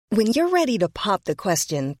When you're ready to pop the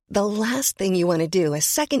question, the last thing you want to do is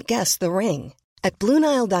second-guess the ring. At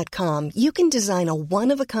BlueNile.com, you can design a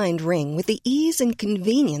one-of-a-kind ring with the ease and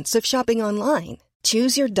convenience of shopping online.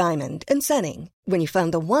 Choose your diamond and setting. When you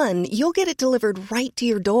find the one, you'll get it delivered right to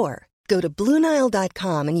your door. Go to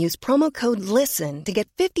BlueNile.com and use promo code LISTEN to get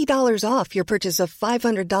 $50 off your purchase of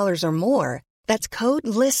 $500 or more. That's code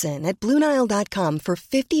LISTEN at BlueNile.com for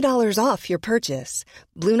 $50 off your purchase.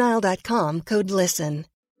 BlueNile.com, code LISTEN.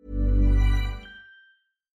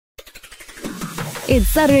 It's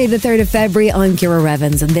Saturday the 3rd of February. I'm Ciara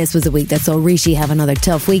Revens, and this was a week that saw Rishi have another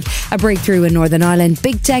tough week. A breakthrough in Northern Ireland,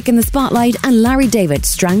 big tech in the spotlight, and Larry David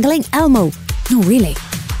strangling Elmo. No, really.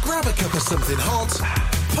 Grab a cup of something hot,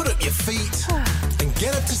 put up your feet, and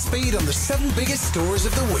get up to speed on the 7 biggest stories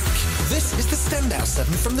of the week. This is the Standout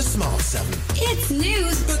 7 from the Smart 7. It's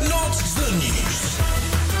news, but not the news.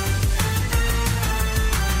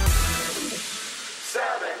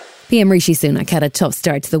 PM Rishi Sunak had a tough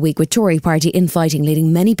start to the week with Tory party infighting,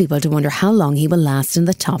 leading many people to wonder how long he will last in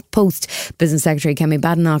the top post. Business Secretary Kemi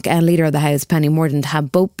Badenoch and Leader of the House Penny Mordaunt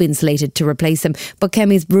have both been slated to replace him, but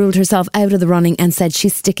Kemi's ruled herself out of the running and said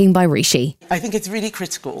she's sticking by Rishi. I think it's really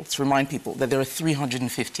critical to remind people that there are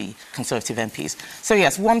 350 Conservative MPs. So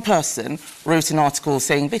yes, one person wrote an article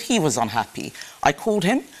saying that he was unhappy. I called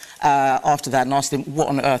him after that and asked him what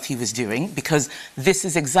on earth he was doing, because this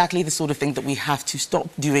is exactly the sort of thing that we have to stop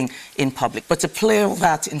doing in public. But to play all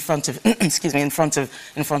that in front of in front of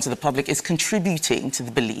the public is contributing to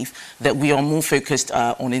the belief that we are more focused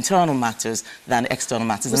on internal matters than external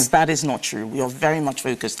matters, and that is not true. We are very much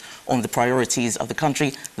focused on the priorities of the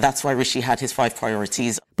country. That's why Rishi had his 5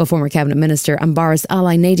 priorities. But former Cabinet Minister and Boris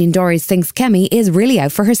ally Nadine Dorries thinks Kemi is really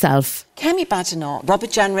out for herself. Kemi Badenoch, Robert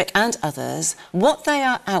Jenrick and others, what they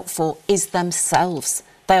are out for is themselves.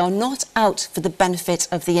 They are not out for the benefit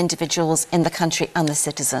of the individuals in the country and the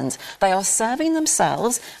citizens. They are serving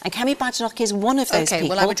themselves, and Kemi Badenoch is one of those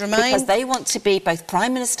people, I would remain, because they want to be both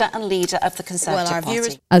Prime Minister and leader of the Conservative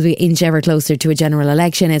Party. As we inch ever closer to a general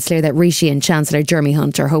election, it's clear that Rishi and Chancellor Jeremy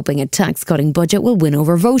Hunt are hoping a tax-cutting budget will win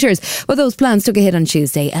over voters. But those plans took a hit on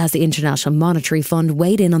Tuesday as the International Monetary Fund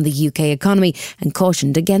weighed in on the UK economy and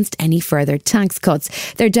cautioned against any further tax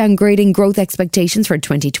cuts. They're downgrading growth expectations for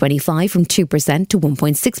 2025 from 2% to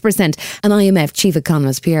 1.6%. And IMF Chief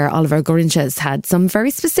Economist Pierre-Oliver Gourinchas had some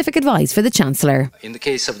very specific advice for the Chancellor. In the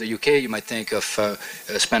case of the UK, you might think of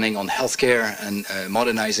spending on healthcare and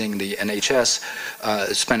modernising the NHS,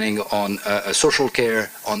 spending on social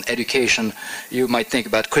care, on education. You might think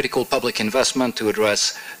about critical public investment to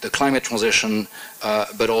address the climate transition,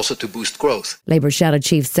 but also to boost growth. Labour Shadow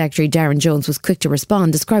Chief Secretary Darren Jones was quick to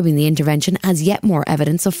respond, describing the intervention as yet more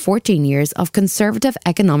evidence of 14 years of Conservative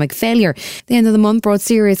economic failure. The end of the month brought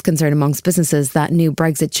serious concern amongst businesses that new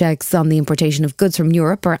Brexit checks on the importation of goods from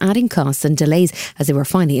Europe are adding costs and delays as they were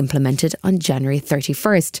finally implemented on January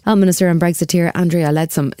 31st. Health Minister and Brexiteer Andrea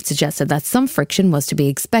Leadsom suggested that some friction was to be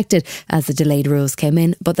expected as the delayed rules came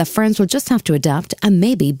in, but that firms will just have to adapt and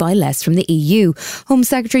maybe buy less from the EU. Home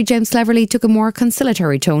Secretary James Cleverly took a more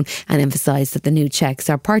conciliatory tone and emphasised that the new checks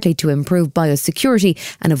are partly to improve biosecurity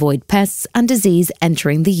and avoid pests and disease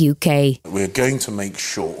entering the UK. We're going to make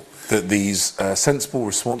sure that these sensible,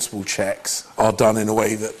 responsible checks are done in a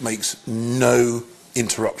way that makes no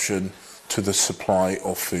interruption to the supply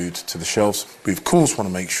of food to the shelves. We of course want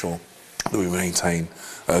to make sure that we maintain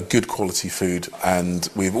good quality food, and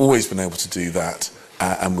we've always been able to do that.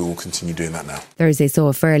 And we will continue doing that now. Thursday saw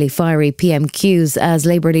a fairly fiery PMQs as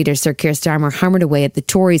Labour leader Sir Keir Starmer hammered away at the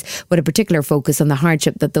Tories with a particular focus on the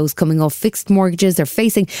hardship that those coming off fixed mortgages are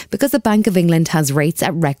facing because the Bank of England has rates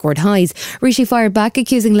at record highs. Rishi fired back,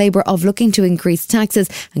 accusing Labour of looking to increase taxes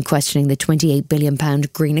and questioning the £28 billion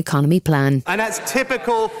green economy plan. And that's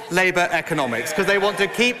typical Labour economics, because they want to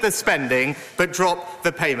keep the spending but drop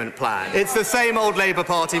the payment plan. It's the same old Labour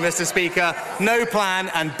Party, Mr. Speaker. No plan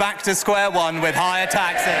and back to square one with higher taxes.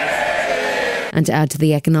 And to add to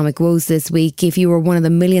the economic woes this week, if you were one of the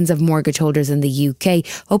millions of mortgage holders in the UK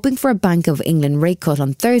hoping for a Bank of England rate cut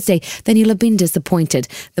on Thursday, then you'll have been disappointed.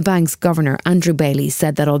 The bank's governor, Andrew Bailey,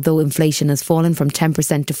 said that although inflation has fallen from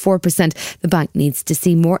 10% to 4%, the bank needs to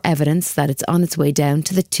see more evidence that it's on its way down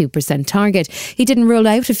to the 2% target. He didn't rule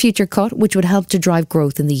out a future cut, which would help to drive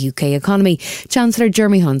growth in the UK economy. Chancellor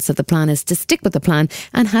Jeremy Hunt said the plan is to stick with the plan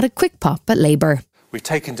and had a quick pop at Labour. We've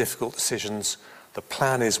taken difficult decisions. The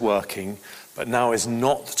plan is working, but now is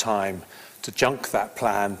not the time to junk that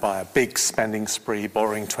plan by a big spending spree,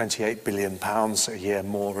 borrowing £28 billion a year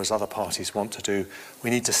more, as other parties want to do. We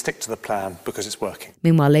need to stick to the plan because it's working.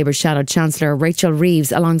 Meanwhile, Labour Shadow Chancellor Rachel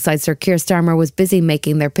Reeves alongside Sir Keir Starmer was busy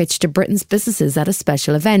making their pitch to Britain's businesses at a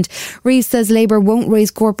special event. Reeves says Labour won't raise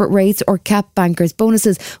corporate rates or cap bankers'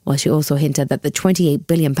 bonuses, while she also hinted that the £28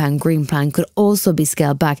 billion Green Plan could also be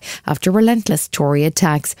scaled back after relentless Tory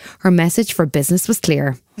attacks. Her message for business was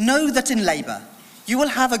clear. Know that in Labour, you will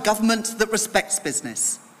have a government that respects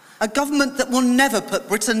business, a government that will never put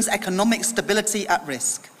Britain's economic stability at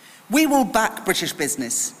risk. We will back British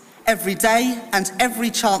business every day and every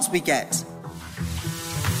chance we get.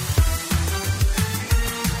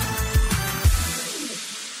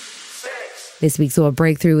 This week saw a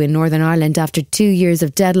breakthrough in Northern Ireland after 2 years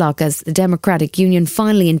of deadlock as the Democratic Union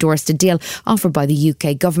finally endorsed a deal offered by the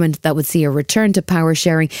UK government that would see a return to power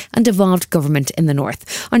sharing and devolved government in the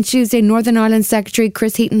north. On Tuesday, Northern Ireland Secretary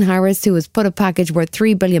Chris Heaton-Harris, who has put a package worth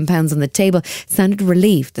 £3 billion on the table, sounded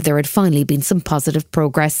relieved that there had finally been some positive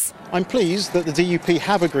progress. I'm pleased that the DUP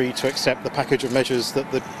have agreed to accept the package of measures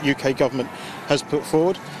that the UK government has put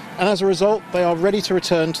forward, and as a result they are ready to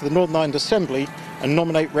return to the Northern Ireland Assembly and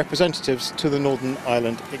nominate representatives to the Northern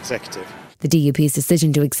Ireland Executive. The DUP's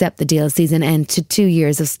decision to accept the deal sees an end to 2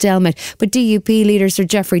 years of stalemate, but DUP leader Sir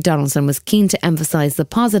Geoffrey Donaldson was keen to emphasise the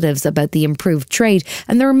positives about the improved trade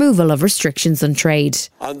and the removal of restrictions on trade.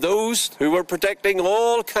 And those who were predicting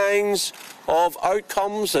all kinds of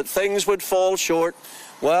outcomes, that things would fall short,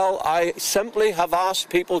 well, I simply have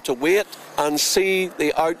asked people to wait and see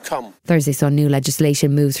the outcome. Thursday saw new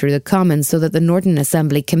legislation move through the Commons so that the Northern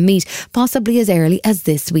Assembly can meet, possibly as early as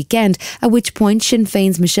this weekend, at which point Sinn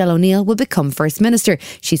Féin's Michelle O'Neill will become First Minister.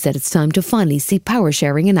 She said it's time to finally see power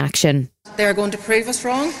sharing in action. They're going to prove us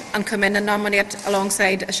wrong and come in and nominate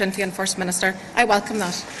alongside a Sinn Féin First Minister. I welcome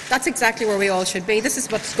that. That's exactly where we all should be. This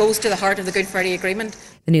is what goes to the heart of the Good Friday Agreement.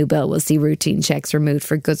 The new bill will see routine checks removed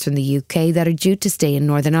for goods from the UK that are due to stay in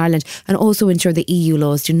Northern Ireland and also ensure the EU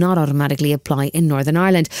laws do not automatically apply in Northern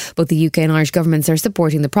Ireland. Both the UK and Irish governments are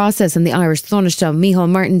supporting the process, and the Irish Taoiseach Micheál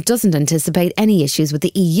Martin doesn't anticipate any issues with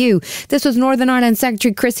the EU. This was Northern Ireland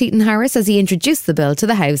Secretary Chris Heaton-Harris as he introduced the bill to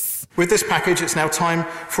the House. With this package, it's now time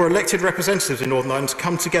for elected representatives in Northern Ireland to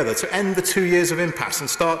come together to end the 2 years of impasse and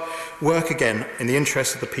start work again in the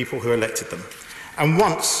interest of the people who elected them. And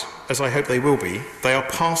once, as I hope they will be, they are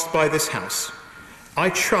passed by this House, I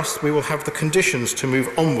trust we will have the conditions to move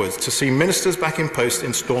onwards to see ministers back in post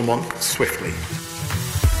in Stormont swiftly.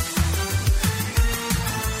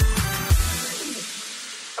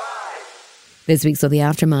 This week saw the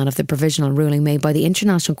aftermath of the provisional ruling made by the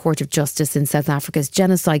International Court of Justice in South Africa's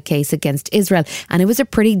genocide case against Israel, and it was a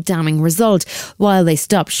pretty damning result. While they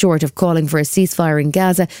stopped short of calling for a ceasefire in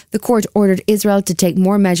Gaza, the court ordered Israel to take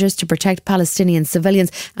more measures to protect Palestinian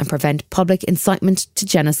civilians and prevent public incitement to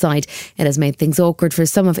genocide. It has made things awkward for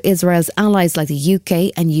some of Israel's allies like the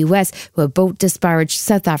UK and US, who have both disparaged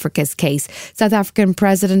South Africa's case. South African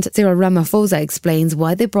President Cyril Ramaphosa explains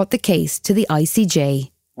why they brought the case to the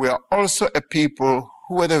ICJ. We are also a people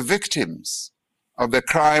who were the victims of the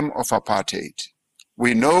crime of apartheid.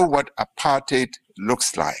 We know what apartheid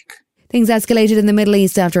looks like. Things escalated in the Middle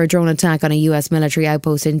East after a drone attack on a US military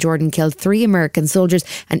outpost in Jordan killed 3 American soldiers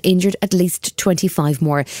and injured at least 25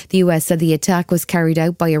 more. The US said the attack was carried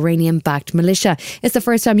out by Iranian-backed militia. It's the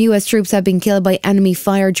first time US troops have been killed by enemy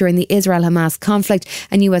fire during the Israel-Hamas conflict,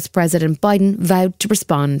 and US President Biden vowed to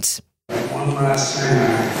respond. One last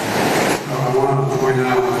thing. I want to point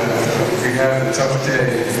out that we had a tough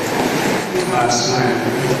day last night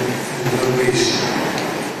in the Middle East.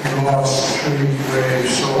 We lost 3 brave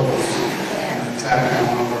souls in an attack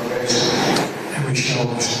on one of our bases, and we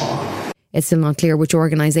shall respond. It's still not clear which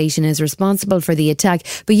organisation is responsible for the attack,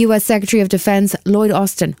 but US Secretary of Defence Lloyd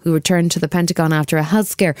Austin, who returned to the Pentagon after a health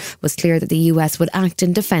scare, was clear that the US would act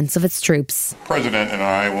in defence of its troops. The President and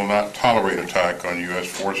I will not tolerate attack on US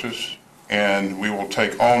forces, and we will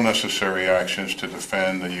take all necessary actions to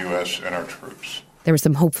defend the US and our troops. There were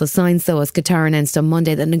some hopeful signs, though, as Qatar announced on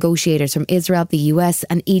Monday that negotiators from Israel, the US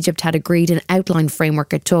and Egypt had agreed an outline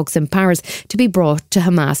framework at talks in Paris to be brought to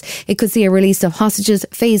Hamas. It could see a release of hostages,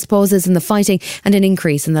 phased pauses in the fighting and an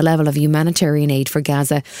increase in the level of humanitarian aid for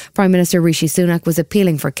Gaza. Prime Minister Rishi Sunak was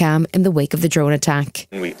appealing for calm in the wake of the drone attack.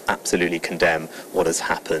 We absolutely condemn what has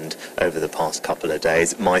happened over the past couple of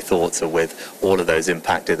days. My thoughts are with all of those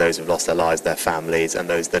impacted, those who've lost their lives, their families, and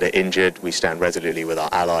those that are injured. We stand resolutely with our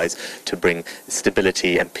allies to bring stability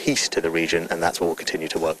and peace to the region, and that's what we'll continue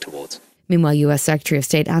to work towards. Meanwhile, US Secretary of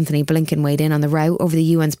State Anthony Blinken weighed in on the row over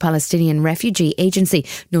the UN's Palestinian Refugee Agency,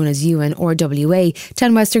 known as UNRWA.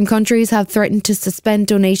 10 Western countries have threatened to suspend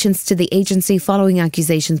donations to the agency following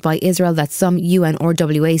accusations by Israel that some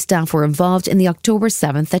UNRWA staff were involved in the October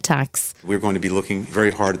 7th attacks. We're going to be looking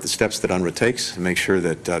very hard at the steps that UNRWA takes to make sure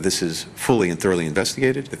that this is fully and thoroughly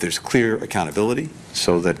investigated, that there's clear accountability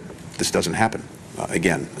so that this doesn't happen.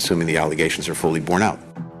 Again, assuming the allegations are fully borne out.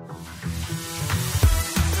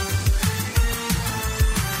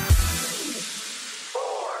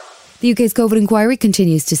 The UK's COVID inquiry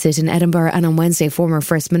continues to sit in Edinburgh, and on Wednesday, former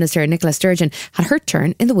First Minister Nicola Sturgeon had her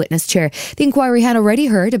turn in the witness chair. The inquiry had already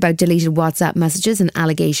heard about deleted WhatsApp messages and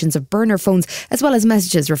allegations of burner phones, as well as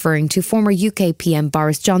messages referring to former UK PM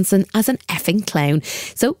Boris Johnson as an effing clown.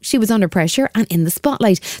 So she was under pressure and in the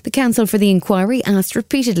spotlight. The counsel for the inquiry asked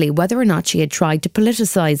repeatedly whether or not she had tried to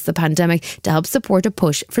politicise the pandemic to help support a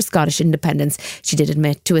push for Scottish independence. She did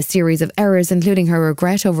admit to a series of errors, including her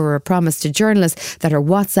regret over her promise to journalists that her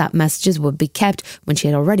WhatsApp messages would be kept when she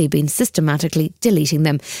had already been systematically deleting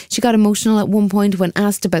them. She got emotional at one point when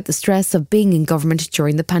asked about the stress of being in government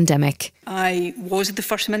during the pandemic. I was the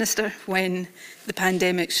First Minister when the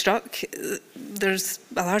pandemic struck. There's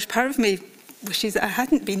a large part of me wishes that I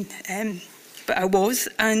hadn't been, but I was,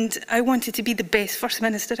 and I wanted to be the best First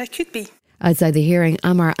Minister I could be. Outside the hearing,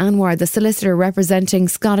 Amar Anwar, the solicitor representing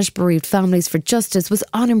Scottish bereaved families for justice, was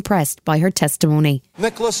unimpressed by her testimony.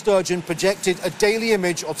 Nicola Sturgeon projected a daily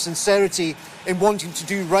image of sincerity in wanting to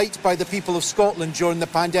do right by the people of Scotland during the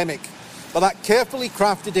pandemic. But that carefully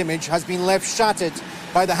crafted image has been left shattered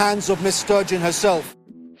by the hands of Miss Sturgeon herself.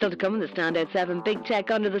 Still to come in the Standout 7, big tech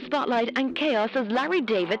under the spotlight and chaos as Larry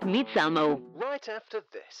David meets Elmo. Right after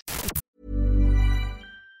this.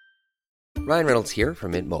 Ryan Reynolds here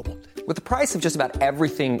from Mint Mobile. With the price of just about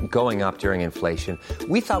everything going up during inflation,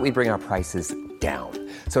 we thought we'd bring our prices down.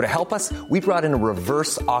 So to help us, we brought in a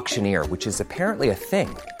reverse auctioneer, which is apparently a thing.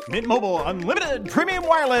 Mint Mobile Unlimited Premium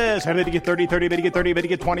Wireless. How to get 30, 30, bit to get 30, bit to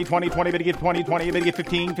get 20, 20, 20, bit to get 20, 20, bit to get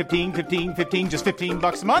 15, 15, 15, 15, just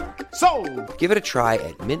 $15 a month? Sold! Give it a try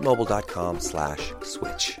at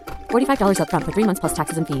mintmobile.com/switch. $45 up front for 3 months plus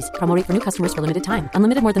taxes and fees. Promo rate for new customers for limited time.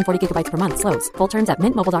 Unlimited more than 40 gigabytes per month. Slows full terms at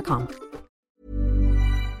mintmobile.com.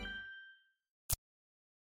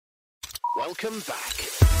 Welcome back.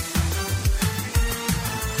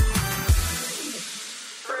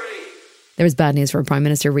 There was bad news for Prime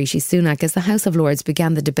Minister Rishi Sunak as the House of Lords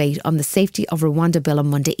began the debate on the Safety of Rwanda Bill on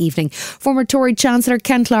Monday evening. Former Tory Chancellor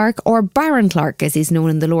Ken Clarke, or Baron Clarke as he's known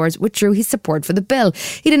in the Lords, withdrew his support for the bill.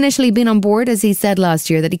 He'd initially been on board as he said last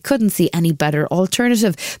year that he couldn't see any better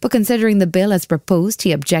alternative, but considering the bill as proposed,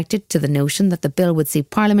 he objected to the notion that the bill would see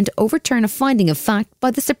Parliament overturn a finding of fact by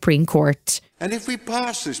the Supreme Court. And if we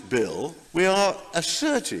pass this bill, we are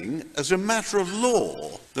asserting as a matter of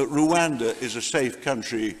law that Rwanda is a safe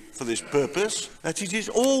country for this purpose, that it is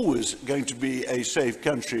always going to be a safe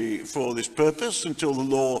country for this purpose until the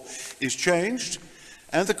law is changed,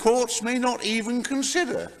 and the courts may not even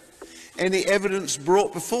consider any evidence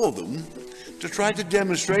brought before them to try to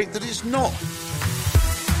demonstrate that it's not.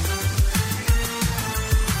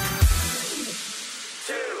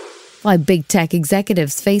 Five big tech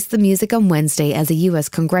executives faced the music on Wednesday as a US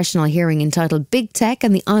congressional hearing entitled Big Tech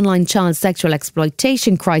and the Online Child Sexual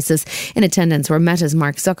Exploitation Crisis. In attendance were Meta's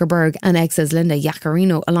Mark Zuckerberg and X's Linda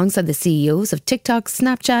Yaccarino alongside the CEOs of TikTok,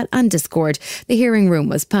 Snapchat and Discord. The hearing room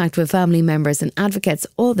was packed with family members and advocates,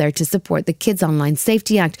 all there to support the Kids Online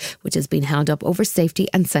Safety Act, which has been held up over safety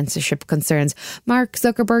and censorship concerns. Mark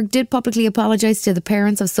Zuckerberg did publicly apologise to the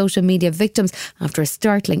parents of social media victims after a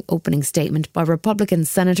startling opening statement by Republican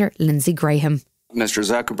Senator Lindsey Graham. Mr.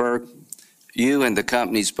 Zuckerberg, you and the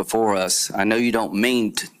companies before us, I know you don't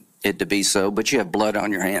mean it to be so, but you have blood on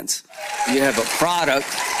your hands. You have a product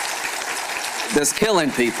that's killing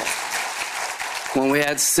people. When we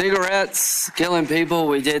had cigarettes killing people,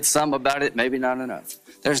 we did some about it, maybe not enough.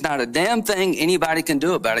 There's not a damn thing anybody can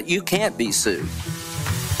do about it. You can't be sued.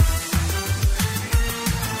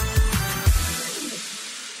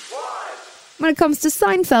 When it comes to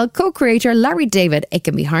Seinfeld co-creator Larry David, it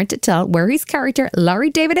can be hard to tell where his character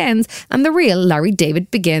Larry David ends and the real Larry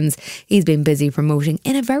David begins. He's been busy promoting,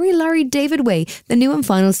 in a very Larry David way, the new and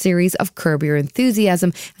final series of Curb Your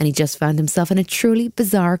Enthusiasm, and he just found himself in a truly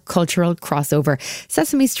bizarre cultural crossover.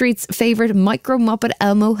 Sesame Street's favourite micro-muppet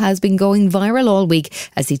Elmo has been going viral all week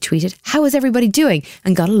as he tweeted, "How is everybody doing?"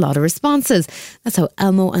 and got a lot of responses. That's how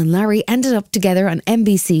Elmo and Larry ended up together on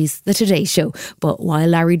NBC's The Today Show. But why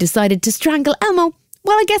Larry decided to strangle Elmo,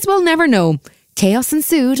 well, I guess we'll never know. Chaos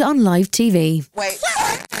ensued on live TV. Wait.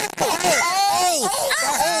 Oh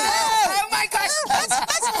my gosh. Let's get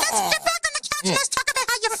back on the couch. Let's talk about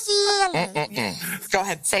how you Larry. Go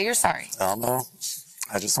ahead, say you're sorry. Elmo,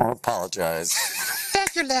 I just want to apologize.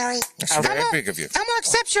 Thank you, Larry. How very big of you. I'm going to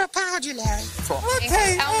accept your apology, Larry. Cool.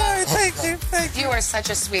 Okay, Elmo. All right, thank you. You are such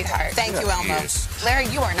a sweetheart. Thank you, Elmo. Yes. Larry,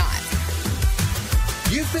 you are not.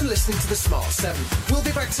 You've been listening to The Smart 7. We'll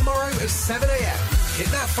be back tomorrow at 7 a.m. Hit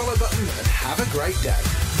that follow button and have a great day.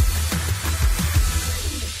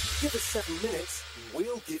 Give us 7 minutes,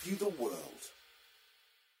 we'll give you the world.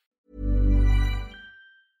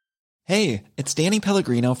 Hey, it's Danny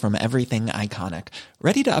Pellegrino from Everything Iconic.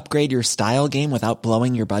 Ready to upgrade your style game without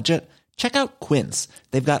blowing your budget? Check out Quince.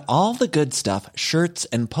 They've got all the good stuff, shirts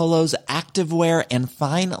and polos, activewear, and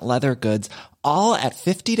fine leather goods, all at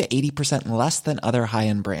 50 to 80% less than other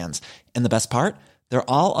high-end brands. And the best part? They're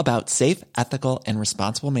all about safe, ethical, and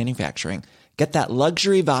responsible manufacturing. Get that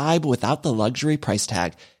luxury vibe without the luxury price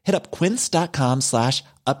tag. Hit up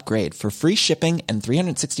quince.com/upgrade for free shipping and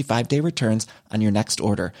 365-day returns on your next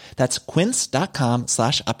order. That's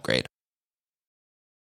quince.com/upgrade.